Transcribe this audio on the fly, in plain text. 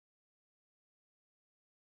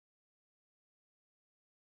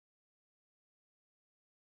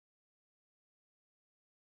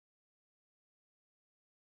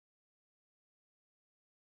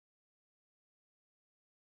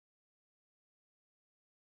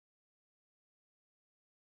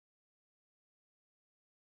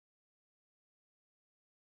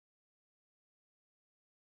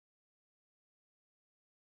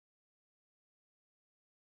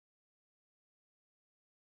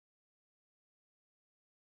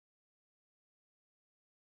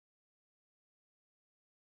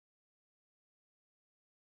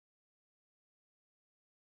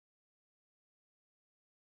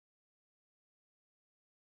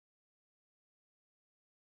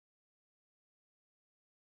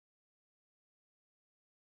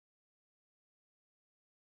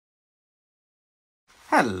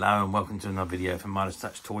Hello and welcome to another video from Midas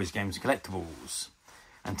Touch Toys, Games and Collectibles.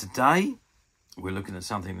 And today we're looking at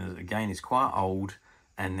something that again is quite old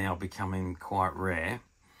and now becoming quite rare.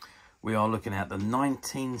 We are looking at the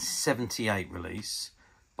 1978 release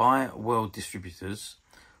by World Distributors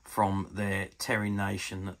from their Terry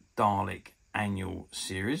Nation Dalek Annual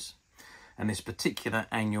series. And this particular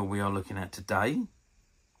annual we are looking at today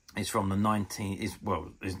is from the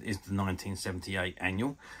 1978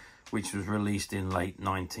 annual, which was released in late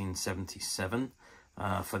 1977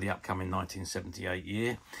 for the upcoming 1978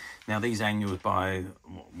 year. Now, these annuals by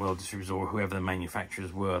World Distributors, or whoever the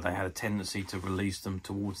manufacturers were, they had a tendency to release them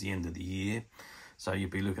towards the end of the year. So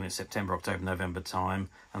you'd be looking at September, October, November time,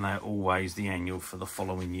 and they're always the annual for the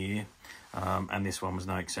following year. And this one was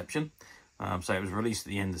no exception. So it was released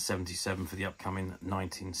at the end of 77 for the upcoming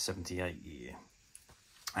 1978 year.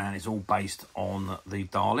 And it's all based on the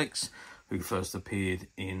Daleks, who first appeared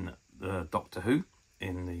in Doctor Who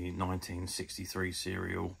in the 1963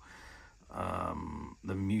 serial,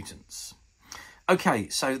 The Mutants. Okay,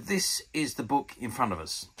 so this is the book in front of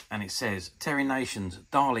us, and it says Terry Nation's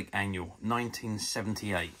Dalek Annual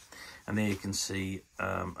 1978. And there you can see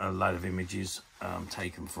a load of images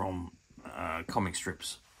taken from comic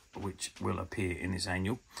strips which will appear in this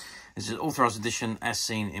annual. This is an authorised edition as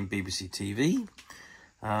seen in BBC TV.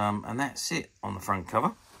 And that's it on the front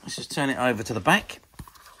cover. Let's just turn it over to the back.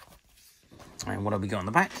 And what have we got on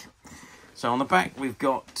the back? So on the back we've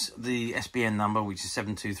got the SBN number, which is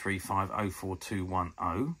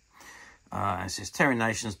 7235042110. And it says Terry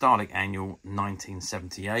Nation's Dalek Annual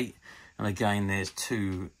 1978. And again, there's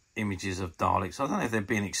two images of Daleks. I don't know if they're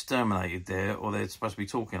being exterminated there or they're supposed to be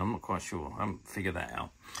talking. I'm not quite sure. I haven't figured that out.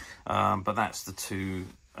 But that's the two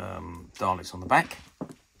Daleks on the back.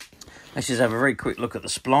 Let's just have a very quick look at the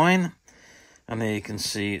spline. And there you can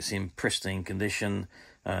see it's in pristine condition.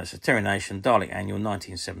 So Terry Nation, Dalek Annual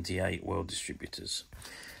 1978, World Distributors.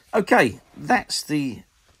 Okay, that's the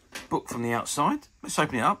book from the outside. Let's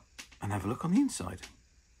open it up and have a look on the inside.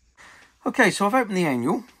 Okay, so I've opened the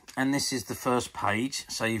annual, and this is the first page.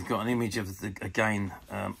 So you've got an image of,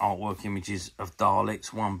 artwork images of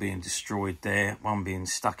Daleks, one being destroyed there, one being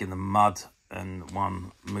stuck in the mud, and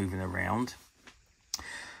one moving around.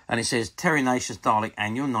 And it says Terry Nation's Dalek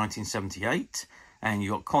Annual 1978. And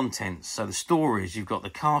you've got contents. So the stories, you've got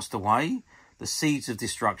The Castaway, The Seeds of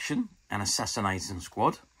Destruction, and Assassination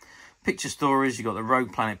Squad. Picture stories, you've got The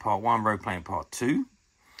Rogue Planet Part 1, Rogue Planet Part 2.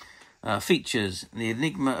 Features, The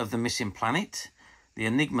Enigma of the Missing Planet, The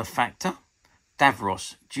Enigma Factor,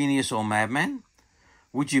 Davros, Genius or Madman,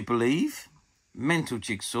 Would You Believe, Mental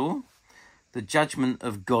Jigsaw, The Judgment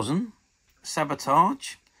of Gozan,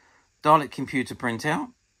 Sabotage, Dalek Computer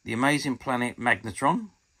Printout, The Amazing Planet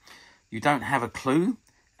Magnetron, You Don't Have a Clue,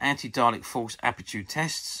 Anti-Dalek False Aptitude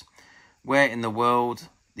Tests, Where in the World,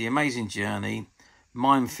 The Amazing Journey,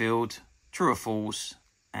 Minefield, True or False,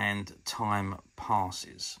 and Time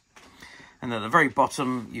Passes. And at the very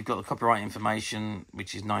bottom, you've got the copyright information,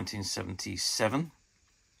 which is 1977,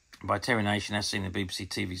 by Terry Nation, as seen in the BBC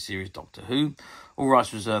TV series Doctor Who. All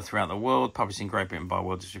rights reserved throughout the world, published in Great Britain by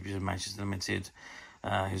World Distributors Manchester Limited,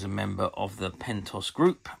 who's a member of the Pentos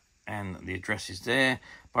Group. And the address is there.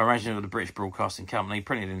 By arrangement of the British Broadcasting Company,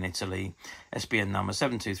 printed in Italy, SBN number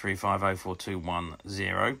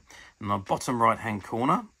 7235042110. And on the bottom right-hand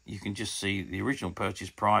corner, you can just see the original purchase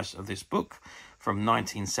price of this book from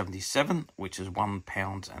 1977, which is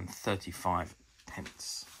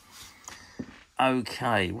 £1.35.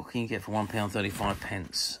 Okay, what can you get for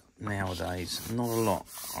 £1.35 nowadays? Not a lot,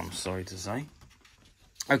 I'm sorry to say.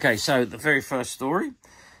 Okay, so the very first story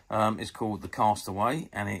is called The Castaway,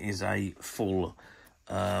 and it is a full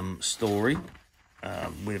story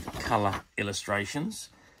with colour illustrations.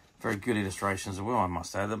 Very good illustrations as well, I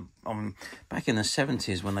must add. Back in the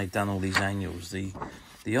 70s when they'd done all these annuals, the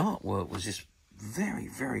artwork was just very,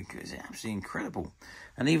 very good. It's absolutely incredible.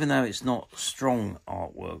 And even though it's not strong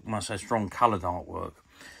artwork, I must say strong coloured artwork,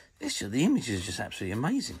 the images are just absolutely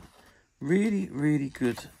amazing. Really, really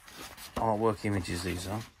good artwork images these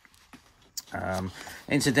are.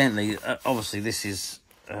 Incidentally, obviously this is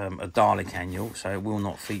a Dalek annual, so it will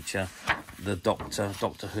not feature the Doctor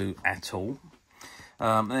Who at all.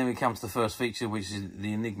 And then we come to the first feature, which is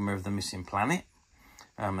The Enigma of the Missing Planet.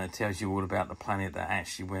 It tells you all about the planet that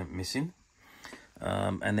actually went missing.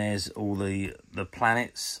 And there's all the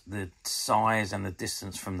planets, the size and the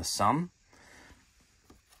distance from the sun.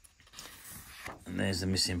 And there's the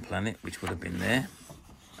missing planet, which would have been there.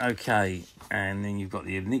 Okay, and then you've got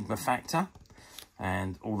the Enigma Factor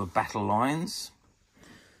and all the battle lines.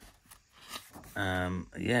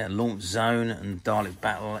 Yeah, launch zone and Dalek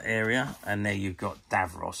battle area. And there you've got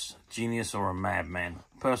Davros, genius or a madman.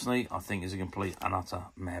 Personally, I think he's a complete and utter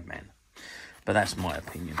madman. But that's my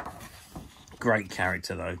opinion. Great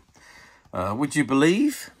character, though. Would you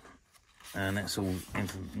believe? And that's all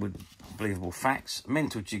with believable facts.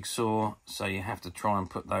 Mental jigsaw, so you have to try and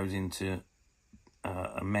put those into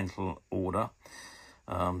a mental order.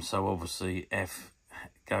 So obviously F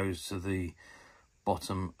goes to the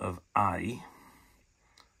bottom of A.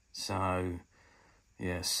 So,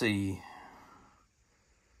 yeah, C.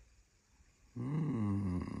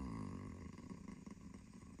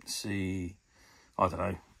 C. I don't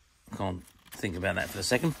know. Can't think about that for a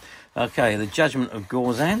second. Okay, the Judgment of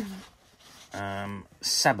Gorzan.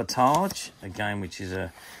 Sabotage, again, which is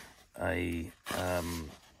a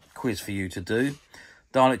quiz for you to do.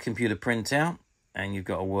 Dalek computer printout, and you've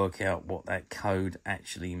got to work out what that code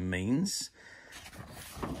actually means.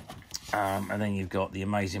 And then you've got the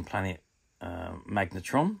Amazing Planet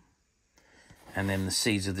Magnetron, and then the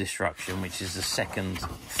Seeds of Destruction, which is the second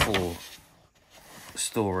full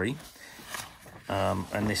story.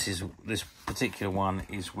 And this particular one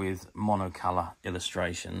is with monocolor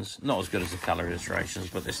illustrations. Not as good as the color illustrations,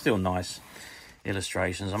 but they're still nice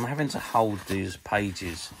illustrations. I'm having to hold these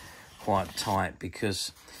pages quite tight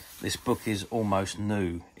because this book is almost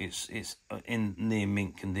new. It's in near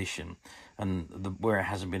mint condition, and where it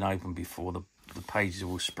hasn't been opened before, the pages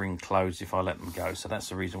will spring closed if I let them go. So that's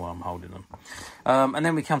the reason why I'm holding them. And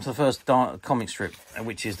then we come to the first comic strip,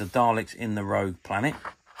 which is the Daleks in the Rogue Planet.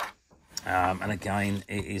 And again,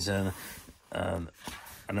 it is an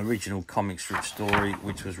original comic strip story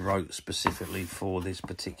which was wrote specifically for this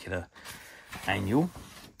particular annual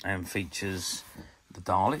and features the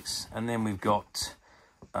Daleks. And then we've got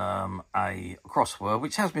a crossword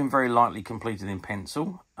which has been very lightly completed in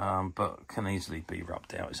pencil, but can easily be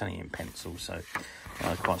rubbed out. It's only in pencil, so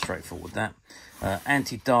quite straightforward that.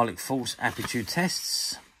 Anti-Dalek false aptitude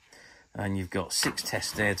tests, and you've got 6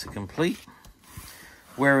 tests there to complete.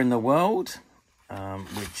 Where in the world,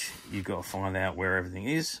 which you've got to find out where everything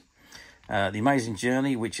is. The Amazing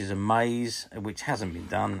Journey, which is a maze, which hasn't been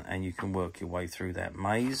done, and you can work your way through that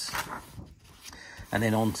maze. And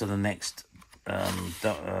then on to the next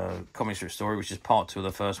comic strip story, which is part 2 of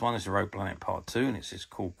the first one. It's the Rogue Planet part 2, and it's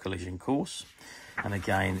called Collision Course. And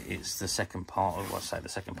again, it's the second part of, the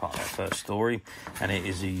second part of that first story, and it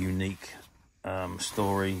is a unique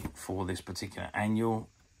story for this particular annual.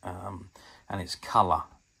 And it's colour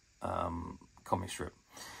comic strip.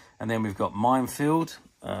 And then we've got Minefield,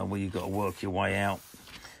 where you've got to work your way out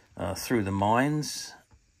through the mines.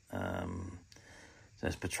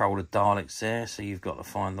 There's Patrol of Daleks there, so you've got to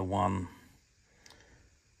find the one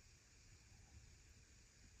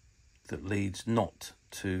that leads not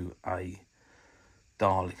to a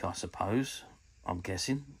Dalek, I suppose. I'm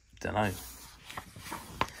guessing. Don't know.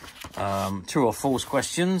 True or false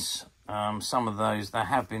questions. Some of those, they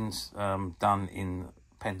have been done in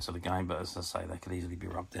pencil again, but as I say, they could easily be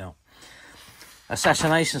rubbed out.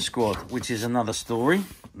 Assassination Squad, which is another story,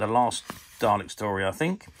 the last Dalek story, I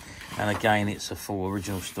think. And again, it's a full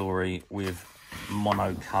original story with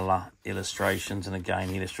monocolour illustrations, and again,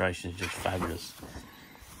 the illustrations are just fabulous.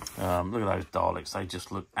 Look at those Daleks, they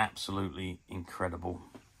just look absolutely incredible.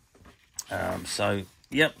 So,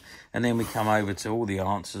 yep, and then we come over to all the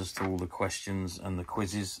answers to all the questions and the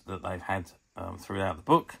quizzes that they've had throughout the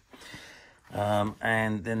book.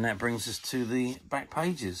 And then that brings us to the back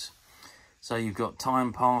pages. So you've got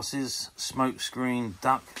Time Passes, Smokescreen,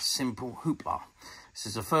 Duck, Simple, Hoopla. This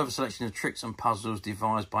is a further selection of tricks and puzzles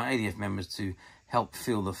devised by ADF members to help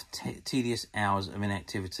fill the tedious hours of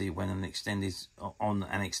inactivity when on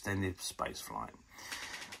an extended space flight.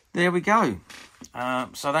 There we go.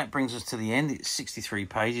 So that brings us to the end. It's 63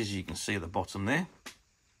 pages, you can see at the bottom there.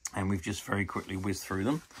 And we've just very quickly whizzed through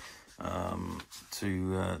them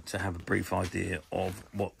to have a brief idea of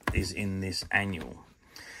what is in this annual.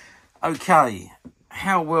 Okay,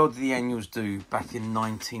 how well did the annuals do back in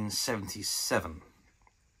 1977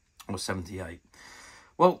 or 78?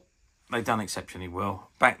 Well, they've done exceptionally well.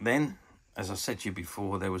 Back then, as I said to you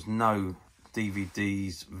before, there was no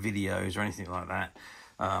DVDs, videos or anything like that.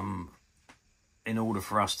 In order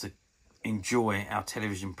for us to enjoy our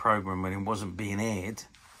television program when it wasn't being aired,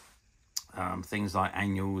 things like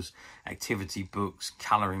annuals, activity books,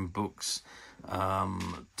 colouring books,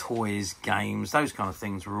 toys, games, those kind of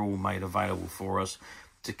things were all made available for us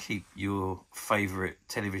to keep your favourite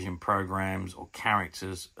television programs or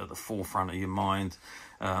characters at the forefront of your mind.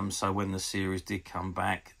 So when the series did come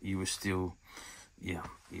back, you were still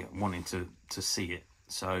wanting to see it.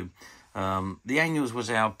 So the annuals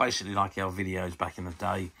was basically like our videos back in the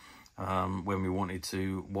day. when we wanted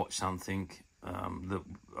to watch something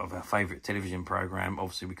of our favourite television programme.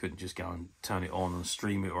 Obviously, we couldn't just go and turn it on and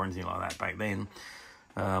stream it or anything like that back then.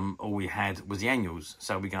 All we had was the annuals.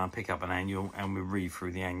 So we go and pick up an annual and we read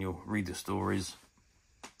through the annual, read the stories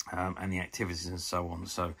and the activities and so on.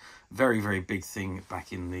 So very, very big thing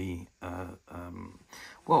back in the,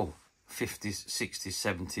 well, 50s, 60s,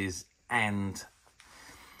 70s, and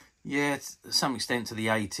yeah, to some extent to the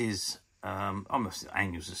 80s. Almost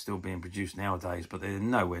annuals are still being produced nowadays, but they're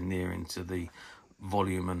nowhere near into the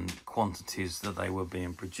volume and quantities that they were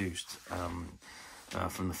being produced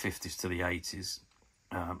from the 50s to the 80s.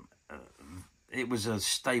 It was a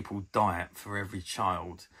staple diet for every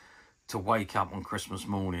child to wake up on Christmas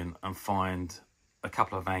morning and find a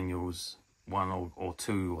couple of annuals, one or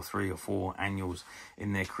two or three or four annuals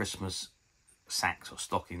in their Christmas sacks or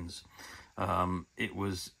stockings. It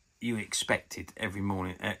was, you expected every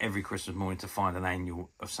morning, every Christmas morning, to find an annual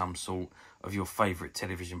of some sort of your favourite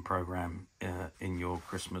television programme in your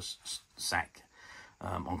Christmas sack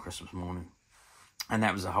on Christmas morning. And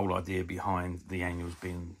that was the whole idea behind the annuals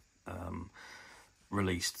being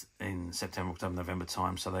released in September, October, November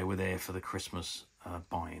time. So they were there for the Christmas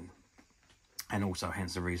buying. And also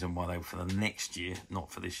hence the reason why they were for the next year, not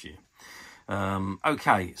for this year.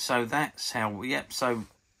 Okay, so that's how, yep, so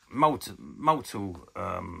multiple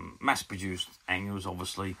mass-produced annuals,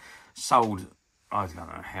 obviously, sold, I don't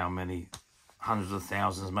know how many, hundreds of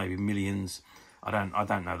thousands, maybe millions. I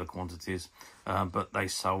don't know the quantities, but they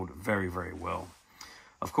sold very, very well.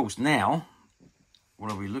 Of course, now,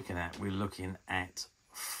 what are we looking at? We're looking at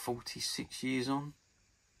 46 years on.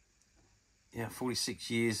 Yeah,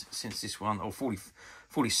 46 years since this one, or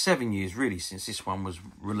 47 years really since this one was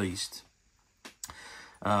released.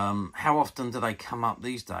 How often do they come up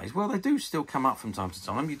these days? Well, they do still come up from time to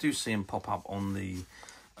time. You do see them pop up on the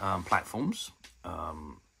platforms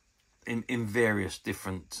in various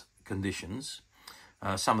different conditions.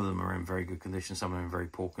 Some of them are in very good condition, some of them are in very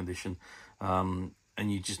poor condition.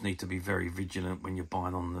 And you just need to be very vigilant when you're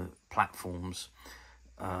buying on the platforms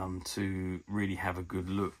to really have a good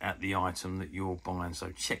look at the item that you're buying.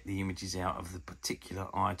 So check the images out of the particular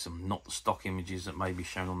item, not the stock images that may be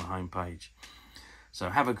shown on the homepage. So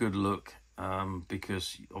have a good look,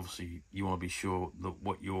 because obviously you want to be sure that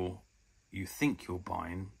what you think you're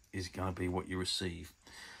buying is going to be what you receive.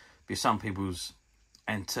 Because some people's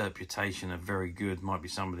interpretation of very good might be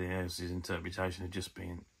somebody else's interpretation of just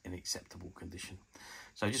being in acceptable condition.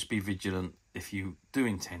 So just be vigilant if you do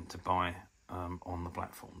intend to buy on the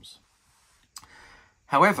platforms.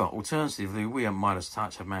 However, alternatively, we at Midas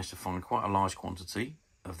Touch have managed to find quite a large quantity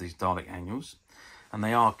of these Dalek annuals, and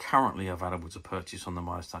they are currently available to purchase on the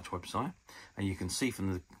Midas Touch website. And you can see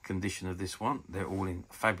from the condition of this one, they're all in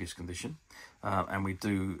fabulous condition. And we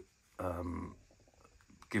do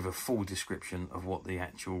give a full description of what the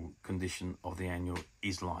actual condition of the annual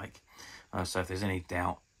is like. So if there's any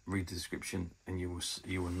doubt, read the description and you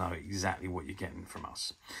will know exactly what you're getting from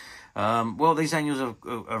us. Well, these annuals are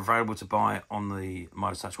available to buy on the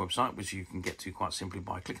Midas Touch website, which you can get to quite simply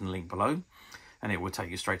by clicking the link below, and it will take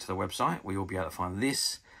you straight to the website where you'll be able to find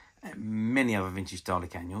this and many other vintage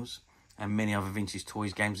Dalek annuals and many other vintage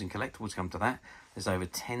toys, games and collectibles. Come to that, there's over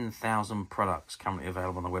 10,000 products currently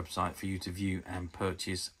available on the website for you to view and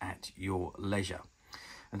purchase at your leisure.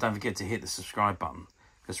 And don't forget to hit the subscribe button,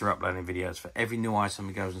 because we're uploading videos for every new item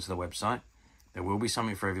that goes into the website. There will be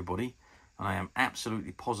something for everybody, and I am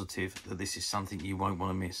absolutely positive that this is something you won't want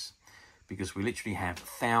to miss, because we literally have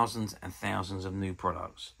thousands and thousands of new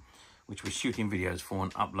products which we're shooting videos for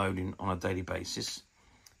and uploading on a daily basis.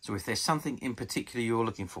 So if there's something in particular you're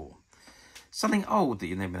looking for, something old that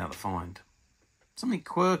you've never been able to find, something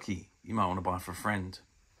quirky you might want to buy for a friend,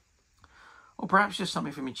 or perhaps just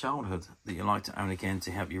something from your childhood that you like to own again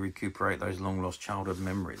to help you recuperate those long-lost childhood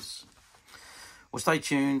memories. Well, stay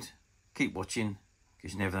tuned, keep watching,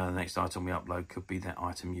 because you never know the next item we upload could be that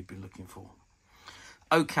item you've been looking for.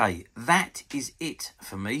 Okay, that is it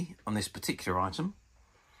for me on this particular item.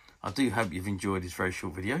 I do hope you've enjoyed this very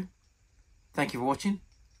short video. Thank you for watching,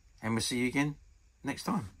 and we'll see you again next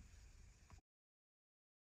time.